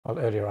Well,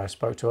 earlier I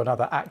spoke to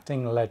another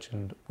acting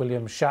legend,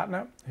 William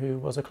Shatner, who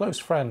was a close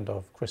friend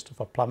of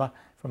Christopher Plummer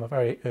from a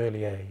very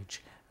early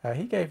age.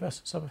 He gave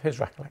us some of his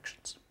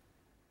recollections.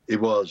 He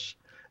was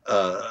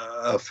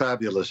a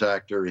fabulous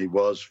actor. He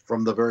was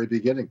from the very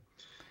beginning.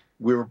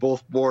 We were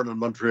both born in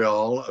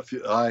Montreal.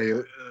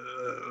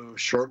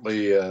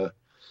 Shortly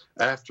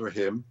after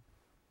him,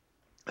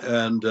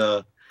 and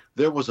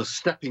there was a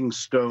stepping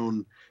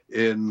stone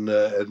in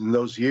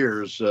those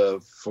years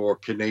for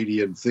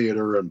Canadian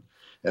theatre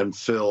and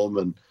film,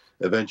 and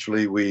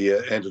eventually we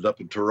ended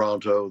up in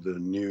Toronto, the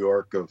New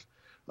York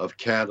of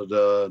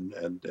Canada,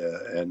 and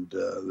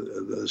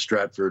the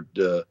Stratford,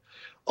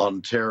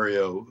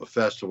 Ontario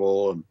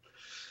festival,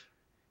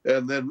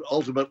 and then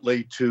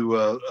ultimately to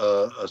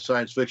a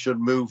science fiction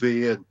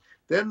movie. And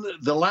then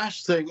the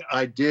last thing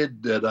I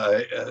did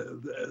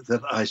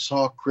that I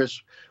saw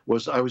Chris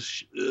was I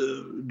was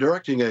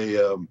directing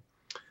a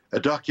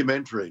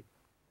documentary,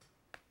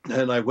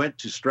 and I went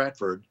to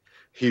Stratford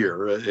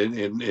here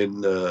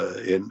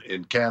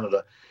in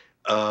Canada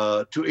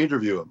to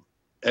interview him,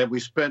 and we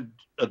spent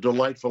a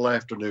delightful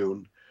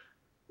afternoon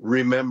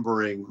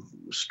remembering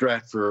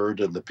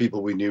Stratford and the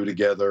people we knew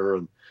together,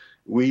 and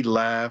we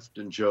laughed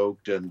and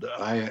joked, and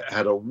I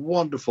had a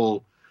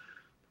wonderful,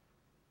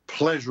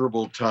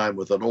 pleasurable time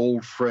with an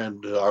old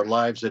friend. Our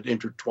lives had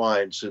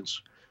intertwined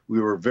since we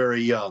were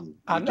very young.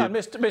 And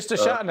Mr.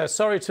 Shatner,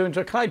 sorry to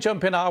interrupt. Can I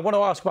jump in? I want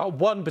to ask about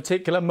one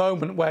particular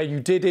moment where you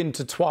did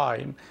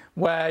intertwine,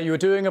 where you were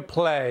doing a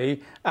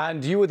play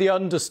and you were the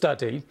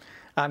understudy,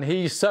 and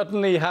he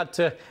suddenly had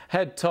to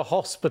head to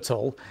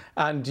hospital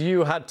and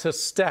you had to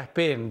step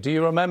in. Do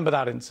you remember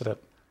that incident?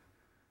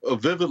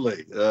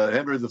 Vividly.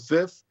 Henry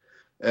V.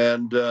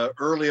 And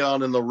early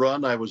on in the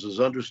run, I was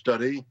his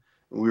understudy.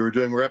 We were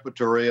doing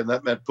repertory, and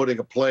that meant putting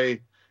a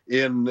play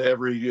in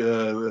every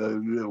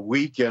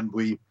week. And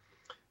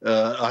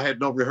I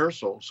had no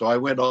rehearsal, so I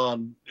went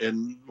on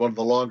in one of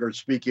the longer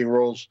speaking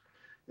roles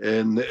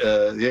in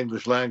the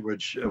English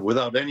language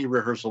without any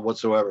rehearsal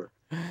whatsoever.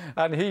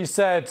 And he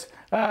said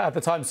at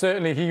the time,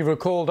 certainly he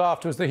recalled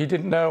afterwards, that he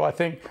didn't know, I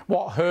think,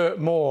 what hurt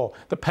more,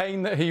 the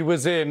pain that he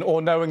was in or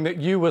knowing that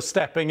you were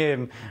stepping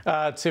in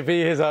to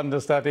be his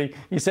understudy.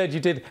 He said you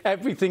did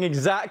everything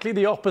exactly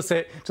the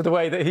opposite to the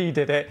way that he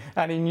did it,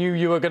 and he knew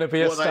you were going to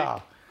be a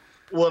star.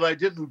 What I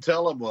didn't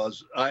tell him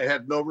was I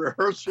had no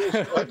rehearsals.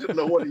 So I didn't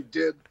know what he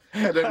did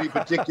at any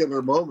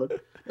particular moment.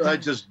 I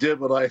just did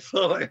what I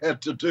thought I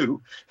had to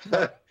do.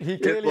 He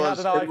clearly had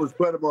an eye. It was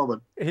quite a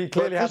moment. He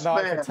clearly had an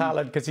eye for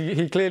talent, because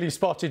he clearly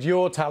spotted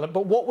your talent.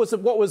 But what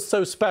was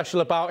so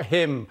special about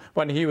him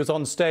when he was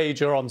on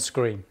stage or on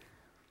screen?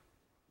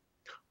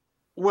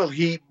 Well,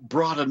 he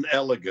brought an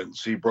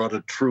elegance. He brought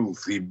a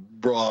truth. He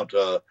brought.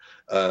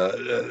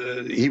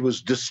 He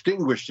was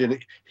distinguished in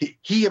it.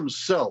 He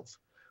himself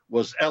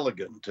was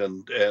elegant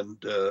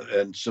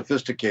and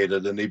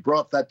sophisticated, and he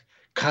brought that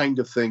kind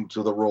of thing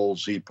to the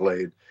roles he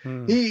played.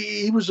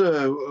 He was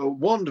a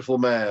wonderful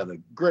man, a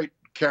great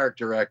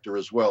character actor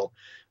as well.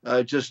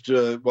 Just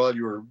while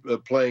you were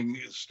playing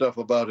stuff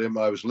about him,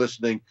 I was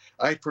listening.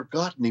 I'd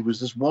forgotten he was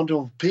this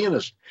wonderful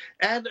pianist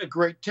and a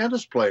great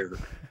tennis player,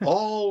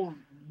 all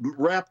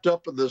wrapped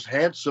up in this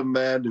handsome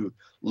man who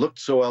looked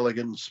so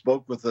elegant and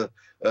spoke with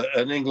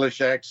an English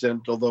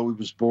accent, although he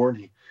was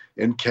born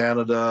in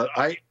Canada.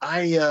 I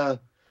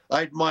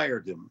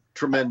admired him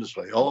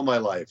tremendously all my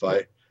life.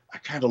 I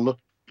kind of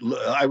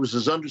I was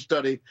his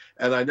understudy,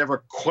 and I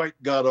never quite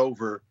got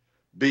over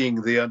being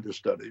the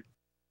understudy.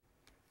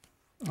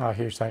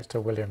 Huge thanks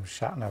to William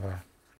Shatner there.